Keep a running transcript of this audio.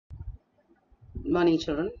Good morning,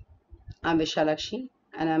 children. I'm Vishalakshi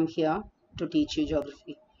and I'm here to teach you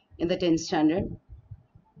geography. In the 10th standard,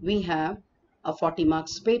 we have a 40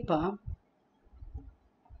 marks paper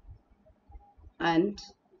and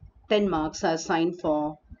 10 marks are assigned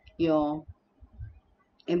for your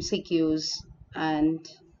MCQs and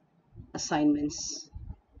assignments.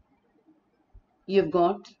 You've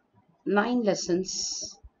got 9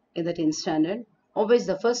 lessons in the 10th standard, of which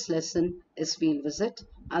the first lesson is field visit,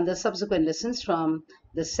 and the subsequent lessons from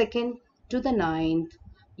the 2nd to the 9th,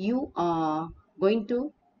 you are going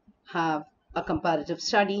to have a comparative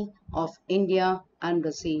study of India and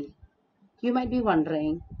Brazil. You might be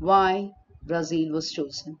wondering why Brazil was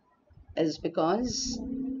chosen. It is because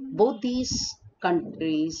both these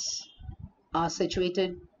countries are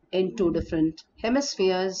situated in two different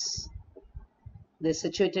hemispheres. They're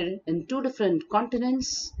situated in two different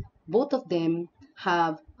continents. Both of them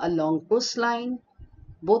have a long coastline.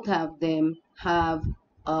 Both of them have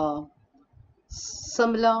a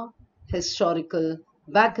similar historical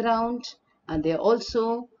background, and they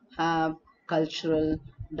also have cultural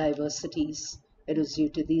diversities. It is due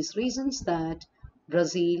to these reasons that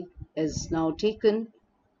Brazil is now taken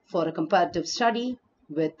for a comparative study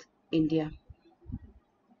with India.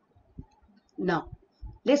 Now,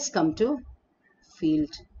 let's come to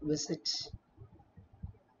field visit.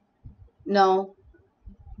 Now,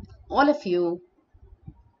 all of you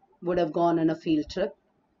would have gone on a field trip.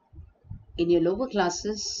 In your lower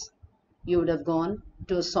classes, you would have gone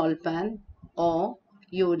to a salt pan, or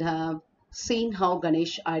you would have seen how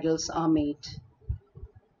Ganesh idols are made.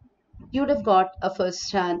 You would have got a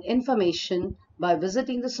first-hand information by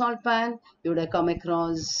visiting the salt pan. You would have come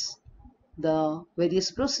across the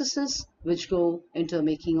various processes which go into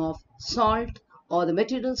making of salt, or the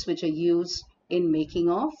materials which are used in making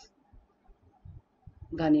of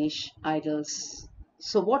Ganesh idols.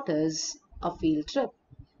 So what is a field trip?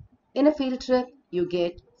 In a field trip, you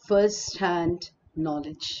get first-hand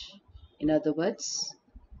knowledge. In other words,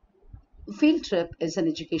 a field trip is an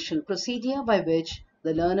educational procedure by which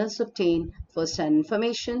the learners obtain first-hand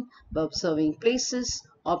information by observing places,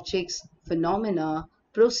 objects, phenomena,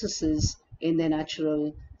 processes in their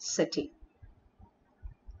natural setting.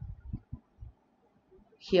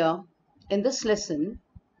 Here, in this lesson,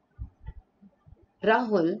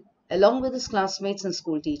 Rahul, along with his classmates and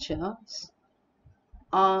school teachers,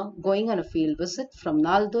 are going on a field visit from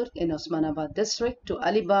Naldur in Osmanabad district to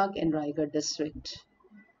Alibag in Raigad district.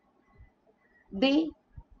 They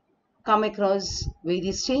come across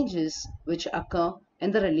various changes which occur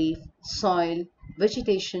in the relief, soil,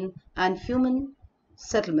 vegetation, and human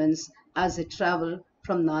settlements as they travel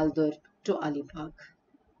from Naldur to Alibag.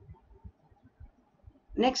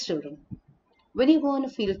 Next, children, when you go on a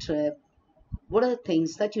field trip, what are the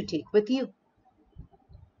things that you take with you?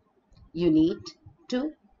 You need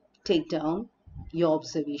to take down your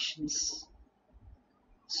observations.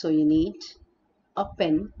 So you need a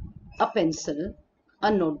pen, a pencil,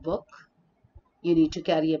 a notebook. You need to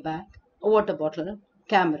carry a bag, a water bottle,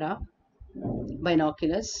 camera,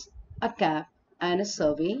 binoculars, a cap, and a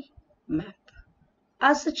survey map.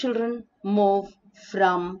 As the children move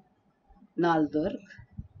from Naldur,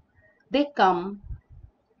 they come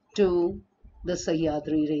to the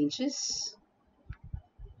Sahyadri ranges.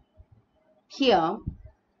 Here,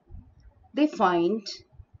 they find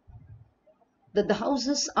that the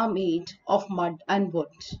houses are made of mud and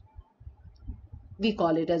wood. We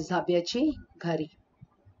call it as Dhabyache Ghari.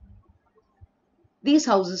 These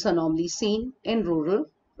houses are normally seen in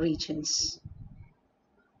rural regions.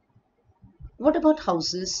 What about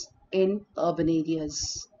houses in urban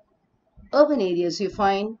areas? Urban areas, you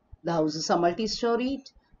find the houses are multi-storied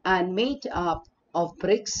and made up of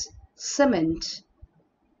bricks, cement,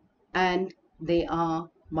 and they are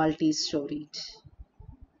multi-storied.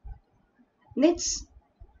 Let's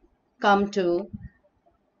come to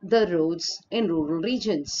the roads in rural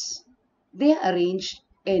regions. They are arranged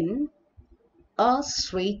in a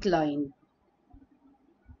straight line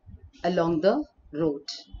along the road.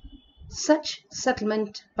 Such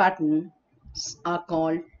settlement patterns are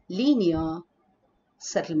called linear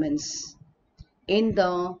settlements. In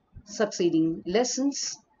the succeeding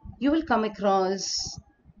lessons, you will come across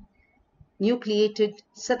nucleated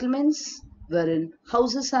settlements wherein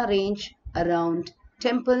houses are arranged around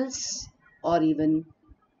temples or even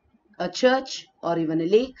a church or even a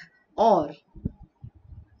lake, or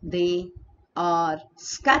they are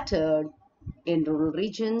scattered in rural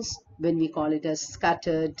regions when we call it as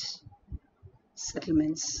scattered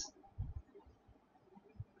settlements.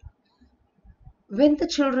 When the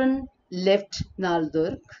children left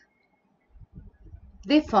Naldurg,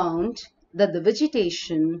 they found that the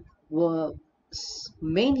vegetation were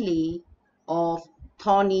mainly of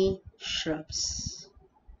thorny shrubs.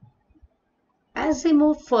 As they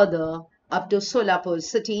move further up to Solapur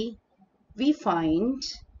city, we find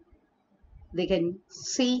they can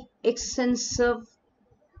see extensive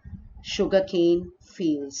sugarcane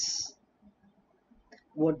fields.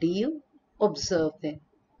 What do you observe then?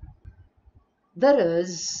 There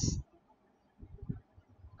is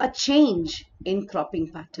a change in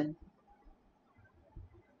cropping pattern.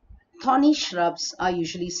 Thorny shrubs are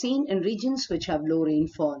usually seen in regions which have low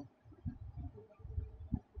rainfall.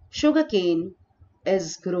 Sugarcane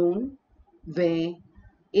is grown where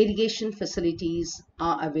irrigation facilities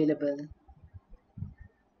are available.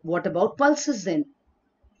 What about pulses then?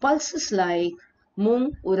 Pulses like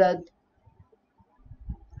moong, urad,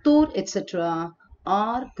 tur, etc.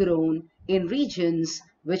 are grown in regions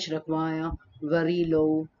which require very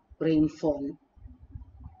low rainfall.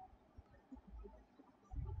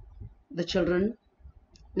 The children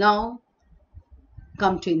now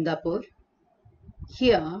come to Indapur.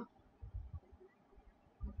 Here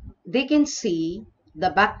they can see the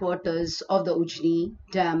backwaters of the Ujni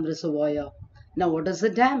Dam reservoir. Now, what is a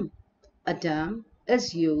dam? A dam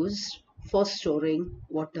is used for storing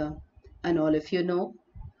water. And all of you know,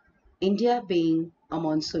 India being a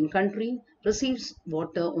monsoon country receives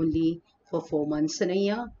water only for 4 months in a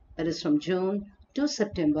year. That is from June to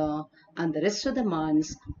September, and the rest of the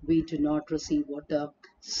months we do not receive water.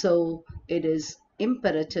 So it is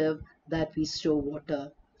imperative that we store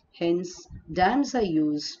water. Hence, dams are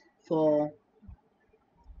used for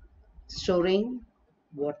storing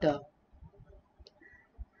water.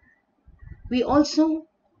 We also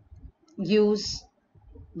use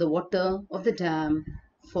the water of the dam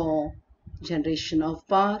for generation of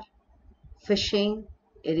power, fishing,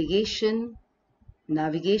 irrigation,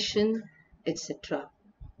 navigation, etc.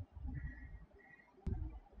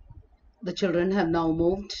 The children have now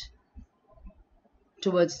moved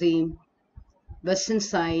towards the western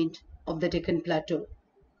side of the Deccan Plateau.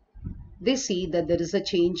 They see that there is a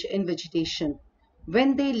change in vegetation.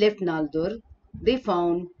 When they left Naldur, they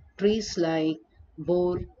found trees like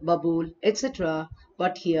bor, babul, etc.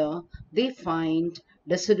 But here they find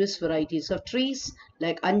deciduous varieties of trees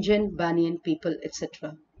like Anjan, banyan, peepal,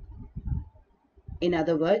 etc. In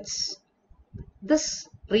other words, this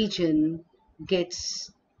region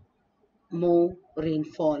gets more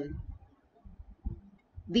rainfall.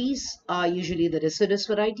 These are usually the deciduous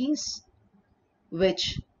varieties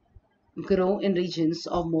which grow in regions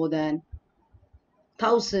of more than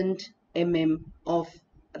 1000 mm of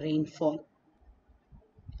rainfall.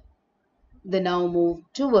 They now move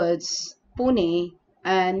towards Pune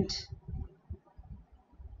and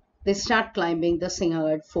they start climbing the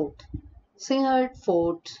Sinhagad Fort. Sinhagad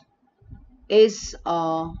Fort is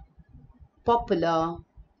a popular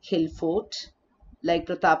hill fort like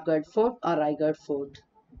Pratapgarh Fort or Raigad Fort.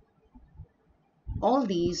 All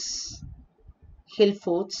these hill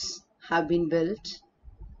forts have been built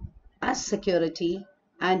as security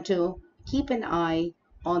and to keep an eye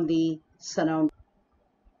on the surroundings.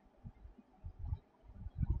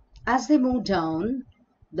 As they move down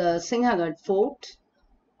the Sinhagad Fort,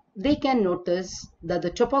 they can notice that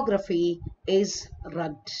the topography is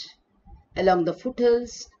rugged. Along the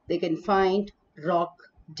foothills, they can find rock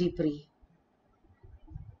debris.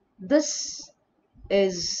 This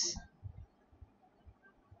is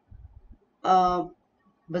a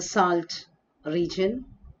basalt region,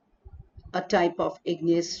 a type of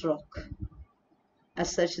igneous rock.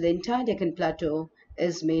 As such, the entire Deccan Plateau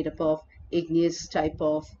is made up of igneous type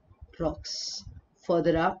of rocks.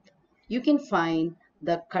 Further up, you can find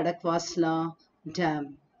the Khadakwasla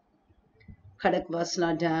Dam.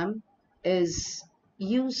 Khadakwasla Dam is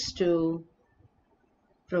used to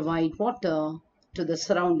provide water to the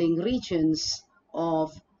surrounding regions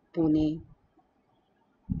of Pune.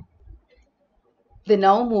 They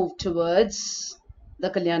now move towards the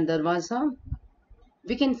Kalyan Darwaza.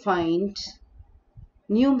 We can find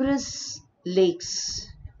numerous lakes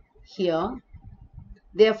here.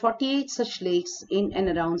 There are 48 such lakes in and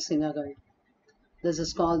around Sinhagad. This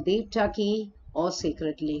is called Devtaki or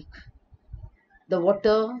Sacred Lake. The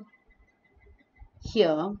water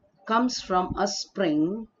here comes from a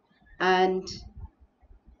spring and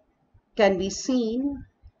can be seen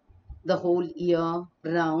the whole year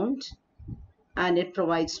round, and it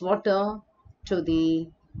provides water to the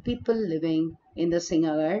people living in the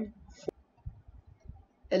Sinhagad.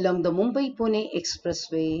 Along the Mumbai-Pune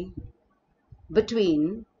Expressway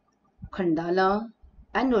between Khandala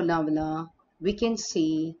and Lonavala, we can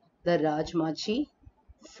see the Rajmachi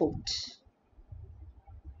Fort.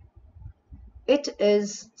 It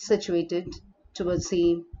is situated towards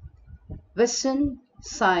the western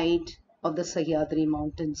side of the Sahyadri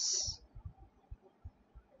Mountains.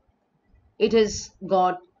 It has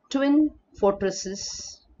got twin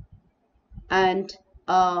fortresses and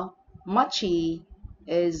a machi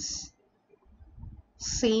is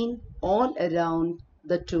seen all around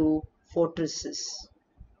the two fortresses.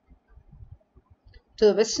 To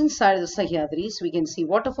the western side of the Sahyadris, we can see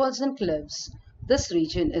waterfalls and cliffs. This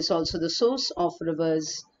region is also the source of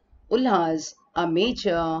rivers Ulhas, a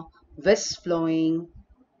major west flowing.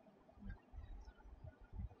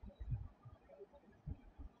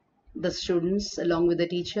 The students, along with the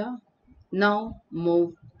teacher, now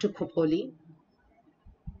move to Khopoli.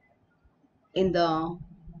 In the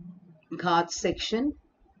Ghat section,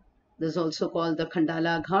 this is also called the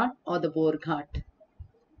Khandala Ghat or the Bor Ghat.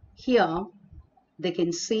 Here, they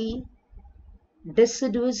can see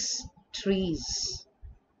deciduous trees,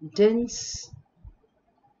 dense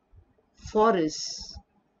forests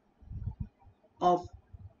of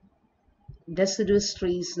deciduous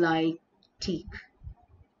trees like teak.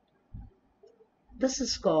 This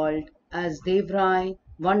is called as Devrai,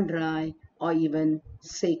 Vandrai, or even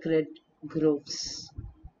sacred groves.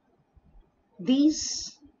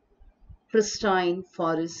 These pristine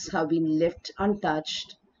forests have been left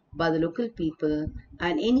untouched by the local people,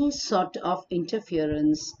 and any sort of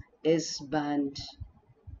interference is banned.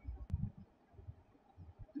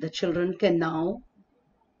 The children can now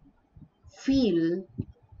feel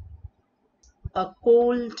a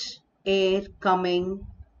cold air coming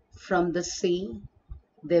from the sea.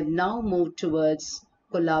 They've now moved towards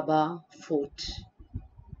Kolaba Fort.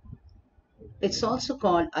 It's also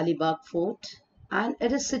called Alibag Fort and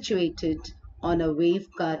it is situated on a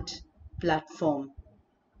wave-cut platform.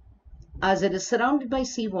 As it is surrounded by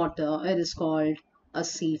seawater, it is called a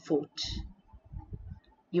sea fort.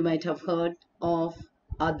 You might have heard of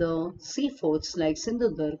other sea forts like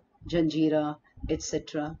Sindhudurg, Janjira,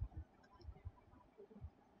 etc.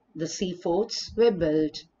 The sea forts were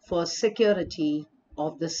built for security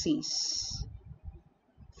of the seas.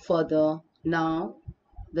 Further, now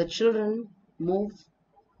the children move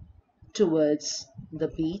towards the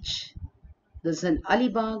beach. There's an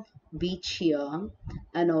Alibag beach here,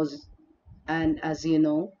 and as you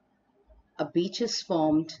know, a beach is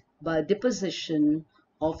formed by deposition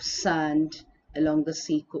of sand along the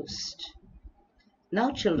sea coast.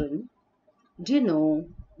 Now, children, do you know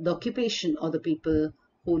the occupation of the people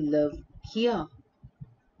who live here?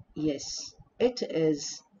 Yes, it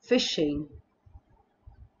is fishing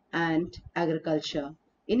and agriculture.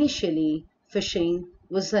 Initially, fishing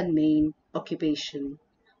was the main occupation,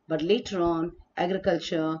 but later on,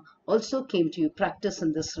 agriculture also came to practice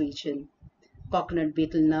in this region. Coconut,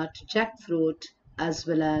 betel nut, jackfruit, as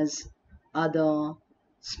well as other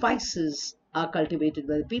spices are cultivated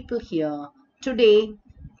by the people here. Today,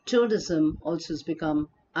 tourism also has become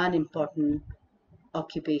an important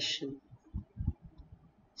occupation.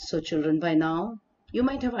 So, children, by now, you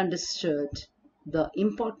might have understood the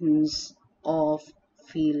importance of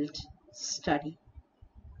field study.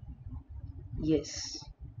 Yes,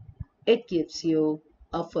 it gives you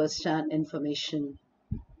a first-hand information.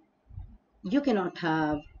 You cannot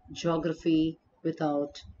have geography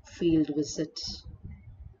without field visit.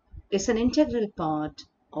 It's an integral part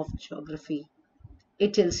of geography.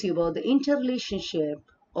 It tells you about the interrelationship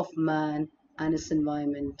of man and his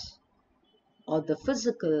environment, or the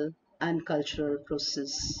physical and cultural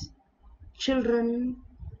process. Children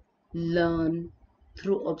learn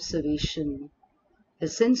through observation. A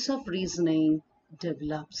sense of reasoning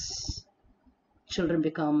develops. Children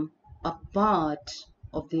become a part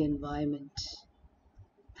of the environment.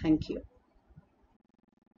 Thank you.